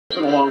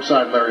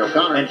Alongside Larry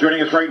O'Connor. And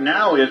joining us right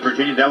now is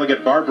Virginia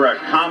Delegate Barbara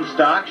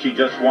Comstock. She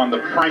just won the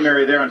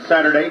primary there on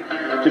Saturday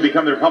to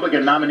become the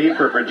Republican nominee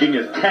for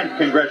Virginia's 10th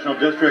congressional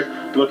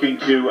district, looking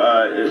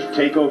to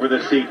take over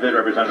the seat that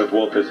Representative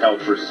Wolf has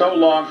held for so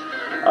long.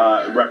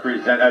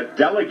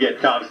 Delegate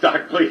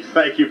Comstock, please,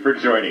 thank you for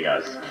joining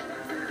us.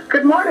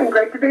 Good morning.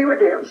 Great to be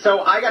with you.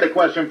 So I got a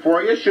question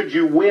for you. Should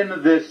you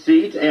win this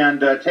seat and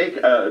take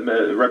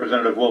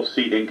Representative Wolf's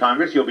seat in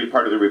Congress, you'll be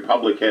part of the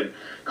Republican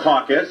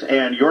caucus.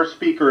 And your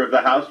Speaker of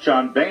the House,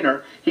 John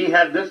Boehner, he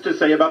had this to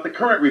say about the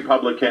current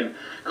Republican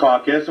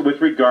caucus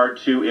with regard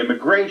to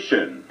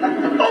immigration.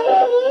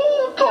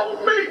 Oh,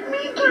 don't make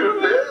me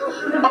do this.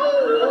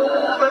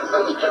 Oh,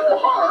 this is too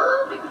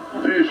hard.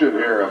 You should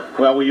hear him.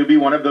 Well, will you be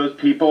one of those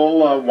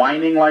people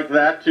whining like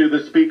that to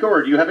the Speaker,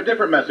 or do you have a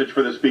different message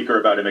for the Speaker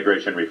about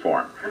immigration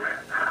reform?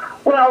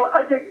 Well,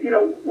 I think,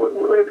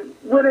 with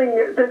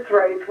winning this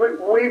race,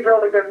 we've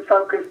really been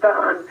focused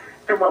on,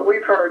 and what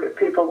we've heard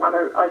people want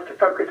us to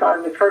focus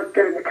on is first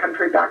getting the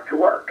country back to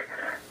work.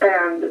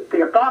 And the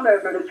Obama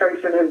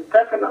administration has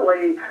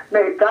definitely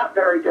made that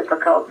very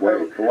difficult.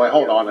 Wait,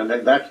 hold on.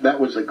 And that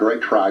was a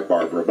great try,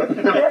 Barbara. But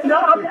no,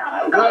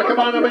 come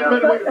on.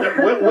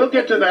 We'll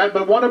get to that.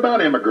 But what about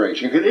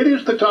immigration? It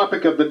is the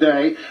topic of the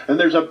day, and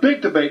there's a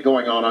big debate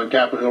going on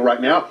Capitol Hill right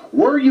now.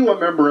 Were you a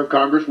member of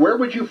Congress, where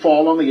would you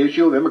fall on the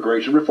issue of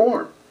immigration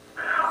reform?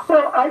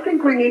 Well, I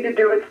think we need to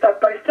do it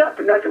step by step,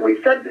 and that's what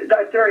we said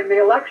that during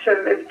the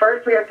election. Is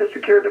first we have to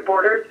secure the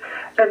borders,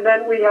 and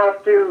then we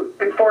have to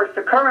enforce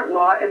the current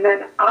law, and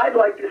then I'd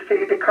like to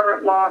see the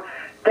current law.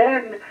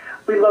 Then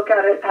we look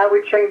at it, how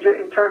we change it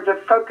in terms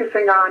of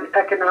focusing on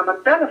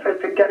economic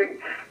benefits and getting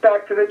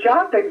back to the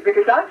job things,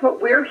 because that's what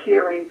we're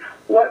hearing.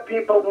 What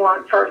people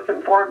want first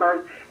and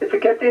foremost is to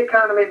get the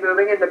economy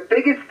moving, and the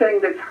biggest thing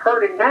that's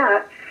hurting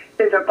that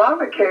is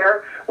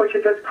Obamacare, which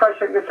is just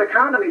crushing this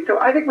economy. So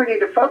I think we need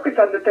to focus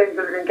on the things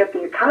that are going to get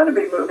the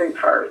economy moving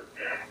first.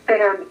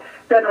 And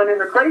then on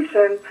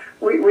immigration,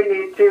 we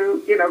need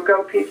to,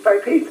 go piece by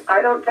piece.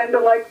 I don't tend to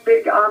like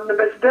big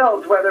omnibus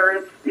bills, whether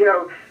it's,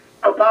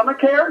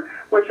 Obamacare,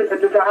 which is a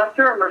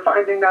disaster, and we're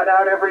finding that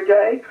out every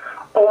day,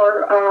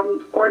 or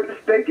this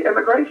big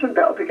immigration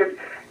bill, because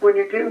when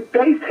you do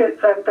base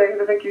hits on things,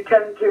 I think you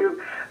tend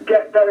to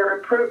get better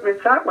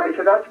improvements that way.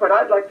 So that's what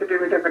I'd like to do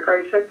with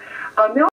immigration. The